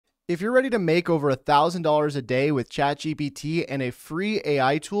If you're ready to make over $1,000 a day with ChatGPT and a free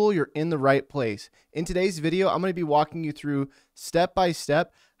AI tool, you're in the right place. In today's video, I'm going to be walking you through step by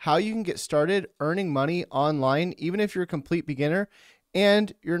step how you can get started earning money online, even if you're a complete beginner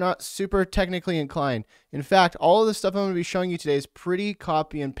and you're not super technically inclined. In fact, all of the stuff I'm going to be showing you today is pretty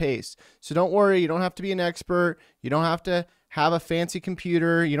copy and paste. So don't worry, you don't have to be an expert. You don't have to have a fancy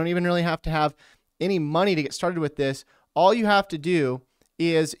computer. You don't even really have to have any money to get started with this. All you have to do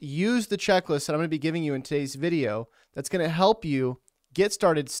is use the checklist that I'm going to be giving you in today's video that's going to help you get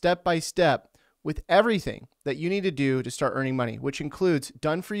started step by step with everything that you need to do to start earning money, which includes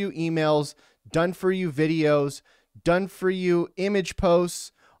done for you emails, done for you videos, done for you image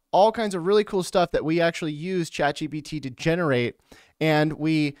posts, all kinds of really cool stuff that we actually use ChatGPT to generate. And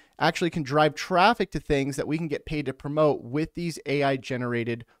we actually can drive traffic to things that we can get paid to promote with these AI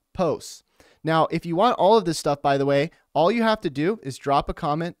generated posts. Now, if you want all of this stuff, by the way, all you have to do is drop a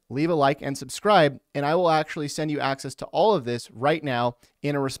comment, leave a like, and subscribe, and I will actually send you access to all of this right now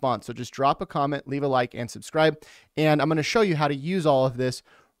in a response. So just drop a comment, leave a like, and subscribe, and I'm going to show you how to use all of this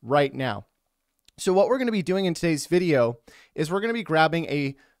right now. So what we're going to be doing in today's video is we're going to be grabbing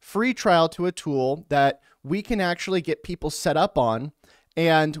a free trial to a tool that we can actually get people set up on,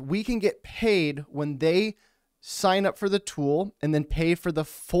 and we can get paid when they sign up for the tool and then pay for the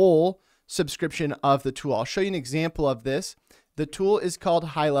full subscription of the tool. I'll show you an example of this. The tool is called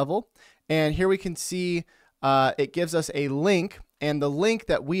HighLevel, and here we can see it gives us a link, and the link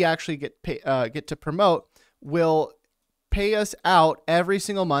that we actually get to promote will pay us out every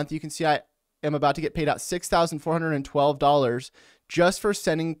single month. You can see I am about to get paid out $6,412 just for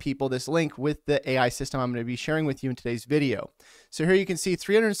sending people this link with the AI system I'm going to be sharing with you in today's video. So here you can see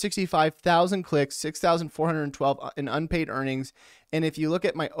 365,000 clicks, 6,412 in unpaid earnings. And if you look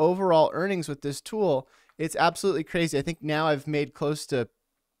at my overall earnings with this tool, it's absolutely crazy. I think now I've made close to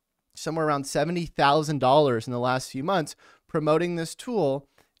somewhere around $70,000 in the last few months promoting this tool.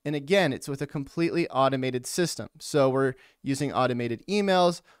 And again, it's with a completely automated system. So we're using automated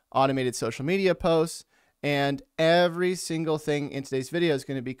emails, automated social media posts, and every single thing in today's video is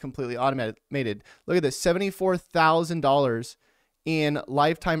going to be completely automated. Look at this, $74,000 in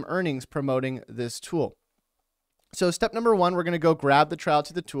lifetime earnings promoting this tool. So step number one, we're going to go grab the trial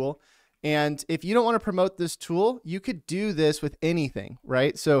to the tool. And if you don't want to promote this tool, you could do this with anything,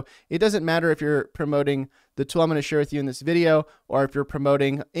 right? So it doesn't matter if you're promoting the tool I'm going to share with you in this video, or if you're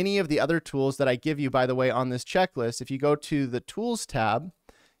promoting any of the other tools that I give you, by the way, on this checklist. If you go to the Tools tab,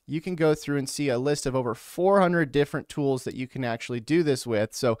 you can go through and see a list of over 400 different tools that you can actually do this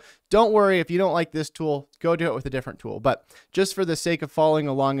with. So don't worry if you don't like this tool, go do it with a different tool. But just for the sake of following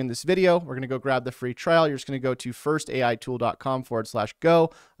along in this video, we're going to go grab the free trial. You're just going to go to firstaitool.com/go.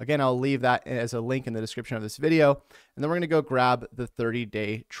 Again, I'll leave that as a link in the description of this video. And then we're going to go grab the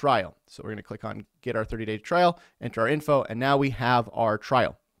 30-day trial. So we're going to click on get our 30-day trial, enter our info, and now we have our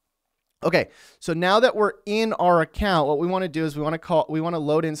trial. Okay, so now that we're in our account, what we want to do is we want to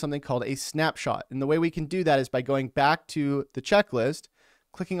load in something called a snapshot. And the way we can do that is by going back to the checklist,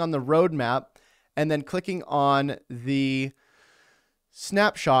 clicking on the roadmap, and then clicking on the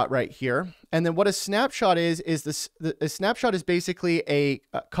snapshot right here. And then what a snapshot is a snapshot is basically a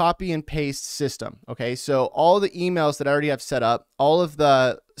copy and paste system. Okay, so all the emails that I already have set up, all of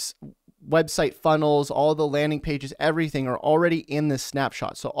the website funnels, all the landing pages, everything are already in this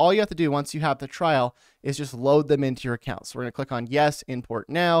snapshot. So all you have to do once you have the trial is just load them into your account. So we're going to click on yes, import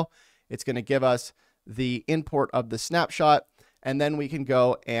now. It's going to give us the import of the snapshot, and then we can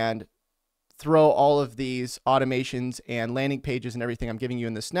go and throw all of these automations and landing pages and everything I'm giving you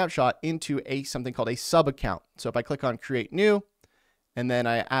in the snapshot into something called a sub account. So if I click on create new and then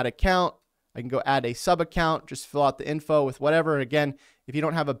I add account, I can go add a sub account, just fill out the info with whatever. Again, if you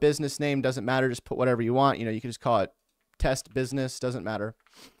don't have a business name, doesn't matter, just put whatever you want. You know, you can just call it test business, doesn't matter.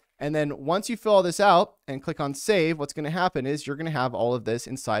 And then once you fill all this out and click on save, what's going to happen is you're going to have all of this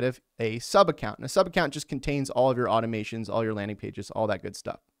inside of a sub account. And a sub account just contains all of your automations, all your landing pages, all that good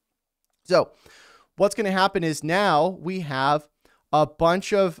stuff. So what's going to happen is now we have a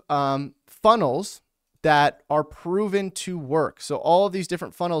bunch of funnels that are proven to work. So all of these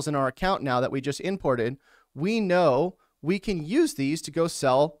different funnels in our account now that we just imported, we know we can use these to go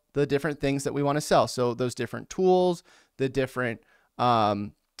sell the different things that we want to sell. So those different tools, the different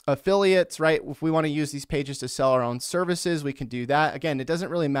affiliates, right? If we want to use these pages to sell our own services, we can do that. Again, it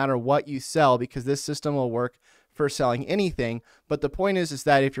doesn't really matter what you sell because this system will work for selling anything. But the point is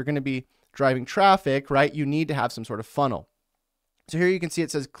that if you're going to be driving traffic, right, you need to have some sort of funnel. So here you can see it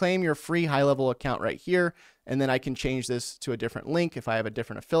says claim your free HighLevel account right here. And then I can change this to a different link if I have a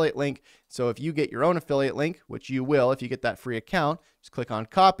different affiliate link. So if you get your own affiliate link, which you will if you get that free account, just click on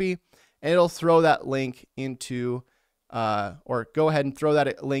copy and it'll throw that link into, or go ahead and throw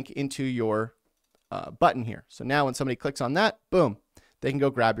that link into your button here. So now when somebody clicks on that, boom, they can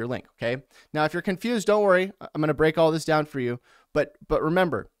go grab your link, okay? Now, if you're confused, don't worry. I'm going to break all this down for you. But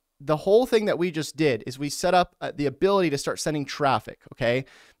remember, the whole thing that we just did is we set up the ability to start sending traffic, okay?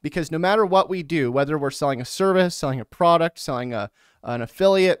 Because no matter what we do, whether we're selling a service, selling a product, selling an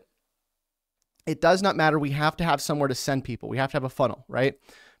affiliate, it does not matter. We have to have somewhere to send people. We have to have a funnel, right?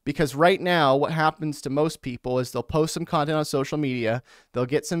 Because right now, what happens to most people is they'll post some content on social media, they'll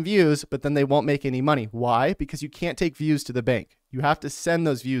get some views, but then they won't make any money. Why? Because you can't take views to the bank. You have to send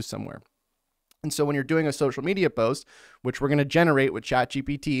those views somewhere. And so when you're doing a social media post, which we're going to generate with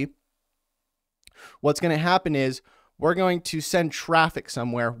ChatGPT, what's going to happen is we're going to send traffic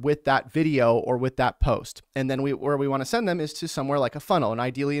somewhere with that video or with that post. And then where we want to send them is to somewhere like a funnel, and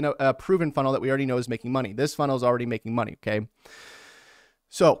ideally a proven funnel that we already know is making money. This funnel is already making money, okay?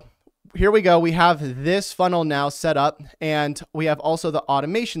 So here we go. We have this funnel now set up, and we have also the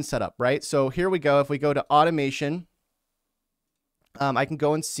automation set up, right? So here we go. If we go to automation, I can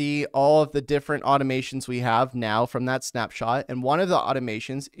go and see all of the different automations we have now from that snapshot. And one of the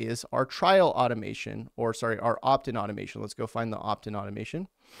automations is our trial automation, or sorry, our opt-in automation. Let's go find the opt-in automation.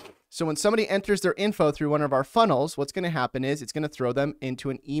 So when somebody enters their info through one of our funnels, what's going to happen is it's going to throw them into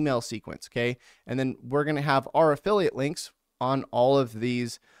an email sequence, okay? And then we're going to have our affiliate links on all of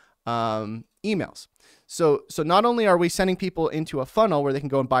these emails. So not only are we sending people into a funnel where they can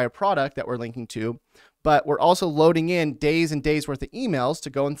go and buy a product that we're linking to, but we're also loading in days and days worth of emails to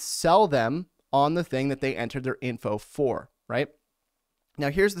go and sell them on the thing that they entered their info for, right?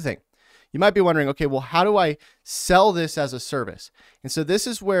 Now, here's the thing. You might be wondering, okay, well, how do I sell this as a service? And so this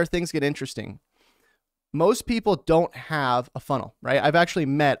is where things get interesting. Most people don't have a funnel, right? I've actually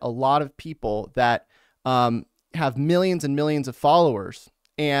met a lot of people that have millions and millions of followers,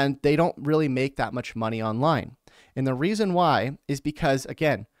 and they don't really make that much money online. And the reason why is because,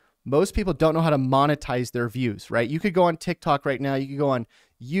 again, most people don't know how to monetize their views, right? You could go on TikTok right now. You could go on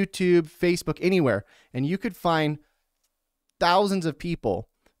YouTube, Facebook, anywhere, and you could find thousands of people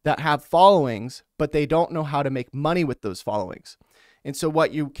that have followings, but they don't know how to make money with those followings. And so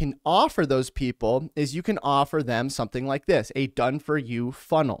what you can offer those people is you can offer them something like this, a done-for-you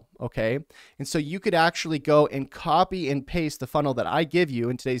funnel, okay? And so you could actually go and copy and paste the funnel that I give you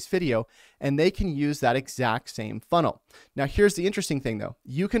in today's video, and they can use that exact same funnel. Now, here's the interesting thing, though.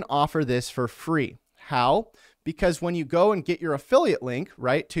 You can offer this for free. How? Because when you go and get your affiliate link,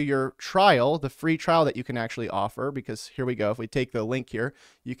 right, to your trial, the free trial that you can actually offer, because here we go. If we take the link here,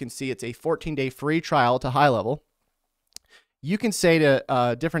 you can see it's a 14-day free trial to HighLevel. You can say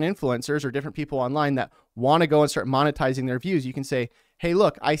to different influencers or different people online that want to go and start monetizing their views, you can say, hey,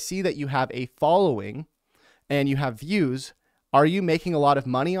 look, I see that you have a following and you have views. Are you making a lot of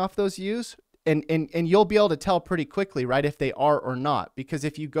money off those views? And you'll be able to tell pretty quickly, right, if they are or not. Because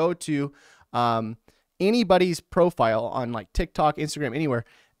if you go to anybody's profile on like TikTok, Instagram, anywhere,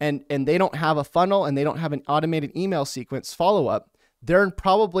 and they don't have a funnel and they don't have an automated email sequence follow-up, they're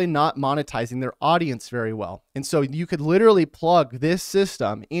probably not monetizing their audience very well. And so you could literally plug this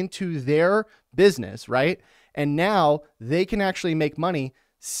system into their business, right? And now they can actually make money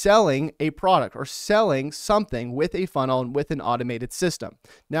selling a product or selling something with a funnel and with an automated system.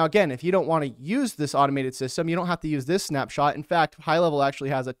 Now, again, if you don't want to use this automated system, you don't have to use this snapshot. In fact, HighLevel actually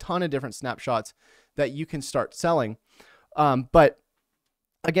has a ton of different snapshots that you can start selling. But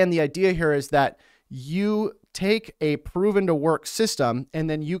again, the idea here is that you take a proven to work system and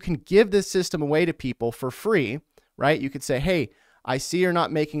then you can give this system away to people for free, right? You could say, hey, I see you're not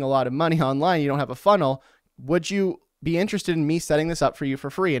making a lot of money online. You don't have a funnel. Would you be interested in me setting this up for you for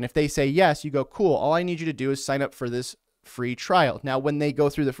free? And if they say yes, you go, cool. All I need you to do is sign up for this free trial. Now, when they go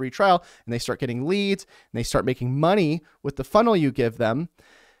through the free trial and they start getting leads and they start making money with the funnel you give them,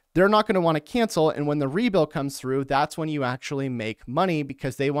 they're not going to want to cancel. And when the rebill comes through, that's when you actually make money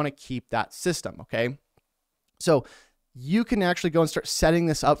because they want to keep that system. Okay. So you can actually go and start setting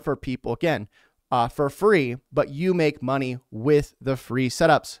this up for people again for free, but you make money with the free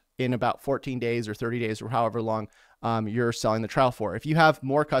setups in about 14 days or 30 days or however long you're selling the trial for. If you have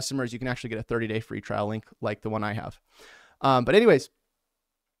more customers, you can actually get a 30-day free trial link like the one I have. But anyways,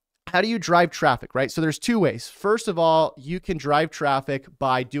 how do you drive traffic, right? So there's two ways. First of all, you can drive traffic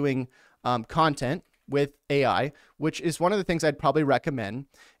by doing content with AI, which is one of the things I'd probably recommend.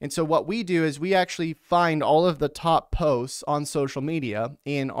 And so what we do is we actually find all of the top posts on social media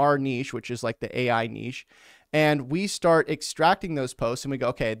in our niche, which is like the AI niche. And we start extracting those posts and we go,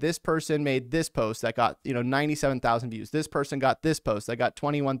 okay, this person made this post that got, 97,000 views. This person got this post that got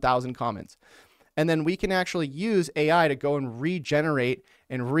 21,000 comments. And then we can actually use AI to go and regenerate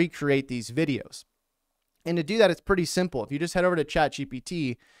and recreate these videos. And to do that, it's pretty simple. If you just head over to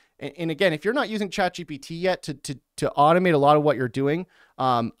ChatGPT, and again, if you're not using ChatGPT yet to automate a lot of what you're doing,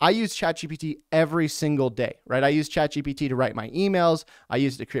 I use ChatGPT every single day, right? I use ChatGPT to write my emails. I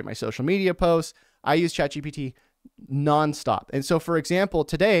use it to create my social media posts. I use ChatGPT nonstop. And so, for example,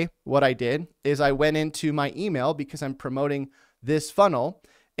 today, what I did is I went into my email because I'm promoting this funnel,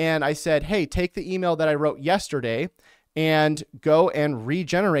 and I said, hey, take the email that I wrote yesterday and go and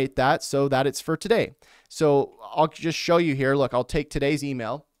regenerate that so that it's for today. So I'll just show you here. Look, I'll take today's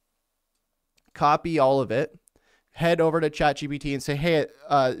email, copy all of it, head over to ChatGPT and say, hey,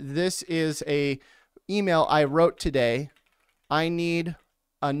 this is a email I wrote today. I need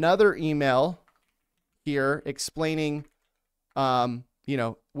another email here explaining,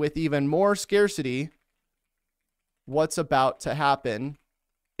 with even more scarcity, what's about to happen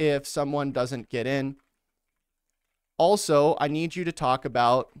if someone doesn't get in. Also, I need you to talk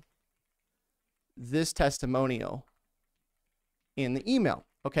about this testimonial in the email.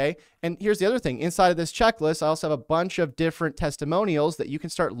 Okay. And here's the other thing. Inside of this checklist, I also have a bunch of different testimonials that you can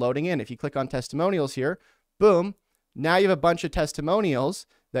start loading in. If you click on testimonials here, boom, now you have a bunch of testimonials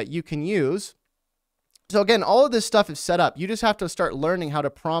that you can use. So again, all of this stuff is set up. You just have to start learning how to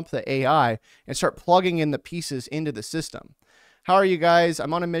prompt the AI and start plugging in the pieces into the system. How are you guys?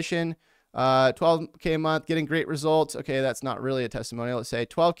 I'm on a mission. 12K a month, getting great results. Okay, that's not really a testimonial. Let's say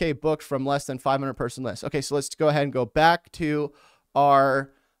 12K booked from less than 500 person list. Okay, so let's go ahead and go back to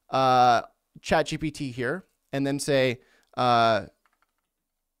our ChatGPT here and then say 12K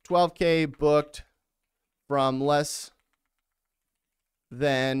booked from less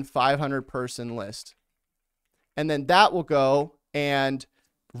than 500 person list. And then that will go and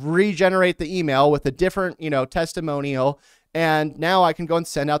regenerate the email with a different, testimonial. And now I can go and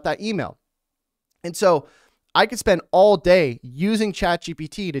send out that email. And so I could spend all day using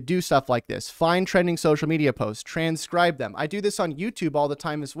ChatGPT to do stuff like this, find trending social media posts, transcribe them. I do this on YouTube all the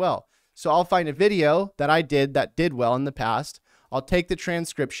time as well. So I'll find a video that I did that did well in the past. I'll take the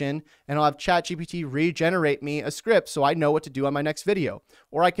transcription and I'll have ChatGPT regenerate me a script so I know what to do on my next video.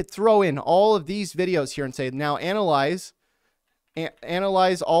 Or I could throw in all of these videos here and say, now analyze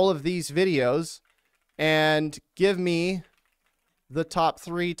all of these videos and give me the top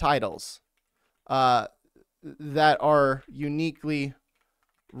 3 titles that are uniquely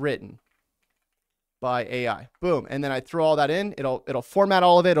written by AI. Boom. And then I throw all that in. It'll format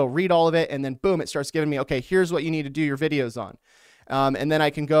all of it. It'll read all of it. And then boom, it starts giving me, okay, here's what you need to do your videos on. And then I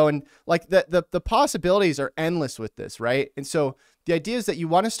can go and like the possibilities are endless with this, right? And so the idea is that you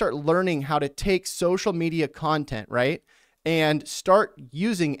want to start learning how to take social media content, right? And start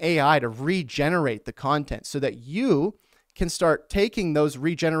using AI to regenerate the content so that you can start taking those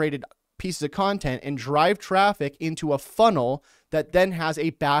regenerated pieces of content and drive traffic into a funnel that then has a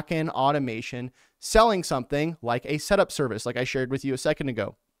back-end automation selling something like a setup service, like I shared with you a second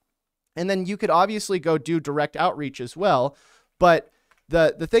ago. And then you could obviously go do direct outreach as well. But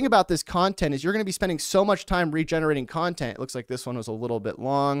the thing about this content is you're going to be spending so much time regenerating content. It looks like this one was a little bit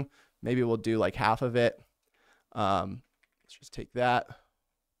long. Maybe we'll do like half of it. Let's just take that.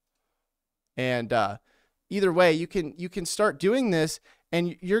 And either way, you can start doing this,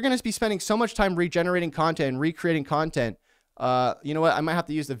 and you're going to be spending so much time regenerating content and recreating content. You know what? I might have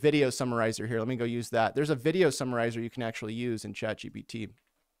to use the video summarizer here. Let me go use that. There's a video summarizer you can actually use in ChatGPT.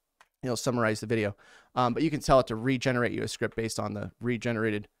 It'll summarize the video, but you can tell it to regenerate you a script based on the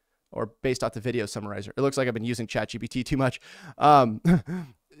regenerated or based off the video summarizer. It looks like I've been using ChatGPT too much.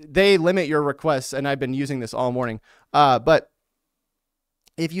 They limit your requests, and I've been using this all morning. But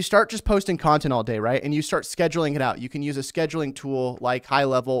if you start just posting content all day, right, and you start scheduling it out, you can use a scheduling tool like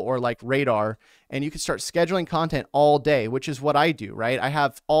HighLevel or like Radar, and you can start scheduling content all day, which is what I do, right? I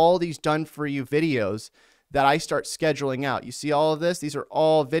have all these done for you videos that I start scheduling out. You see all of this? These are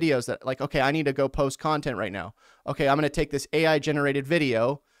all videos that like, okay, I need to go post content right now. Okay, I'm going to take this AI generated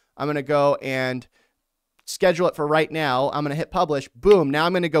video. I'm going to go and schedule it for right now. I'm going to hit publish. Boom. Now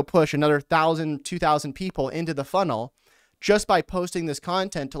I'm going to go push another 1,000, 2,000 people into the funnel just by posting this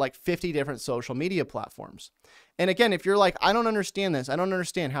content to like 50 different social media platforms. And again, if you're like, I don't understand this, I don't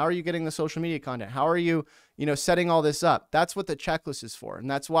understand, how are you getting the social media content? How are you, setting all this up? That's what the checklist is for. And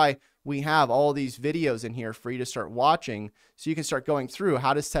that's why we have all these videos in here for you to start watching so you can start going through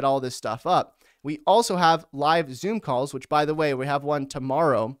how to set all this stuff up. We also have live Zoom calls, which by the way, we have one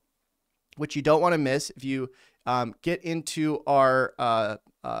tomorrow, which you don't want to miss. If you get into our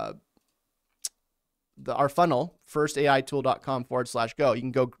our funnel, firstaitool.com/go. You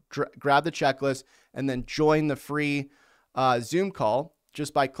can go grab the checklist and then join the free Zoom call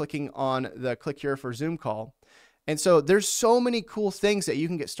just by clicking on the click here for Zoom call. And so there's so many cool things that you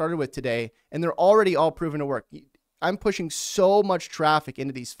can get started with today, and they're already all proven to work. I'm pushing so much traffic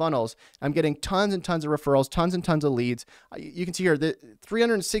into these funnels. I'm getting tons and tons of referrals, tons and tons of leads. You can see here the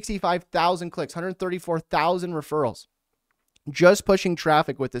 365,000 clicks, 134,000 referrals, just pushing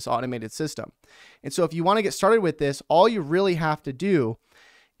traffic with this automated system. And so if you want to get started with this, all you really have to do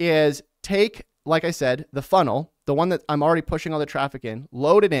is take, like I said, the funnel, the one that I'm already pushing all the traffic in,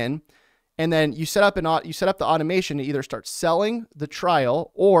 load it in, and then you set up the automation to either start selling the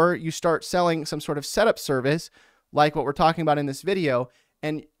trial or you start selling some sort of setup service like what we're talking about in this video.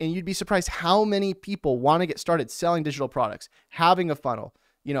 And you'd be surprised how many people want to get started selling digital products, having a funnel,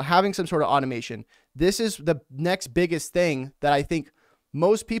 having some sort of automation. This is the next biggest thing that I think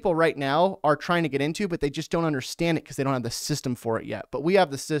most people right now are trying to get into, but they just don't understand it because they don't have the system for it yet. But we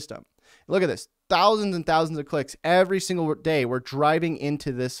have the system. Look at this, thousands and thousands of clicks every single day. We're driving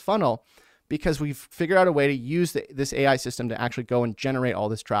into this funnel because we've figured out a way to use this AI system to actually go and generate all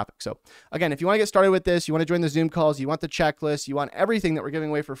this traffic. So again, if you want to get started with this, you want to join the Zoom calls, you want the checklist, you want everything that we're giving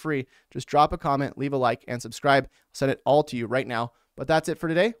away for free, just drop a comment, leave a like, and subscribe. I'll send it all to you right now. But that's it for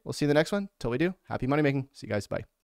today. We'll see you in the next one. Till we do, happy money making. See you guys. Bye.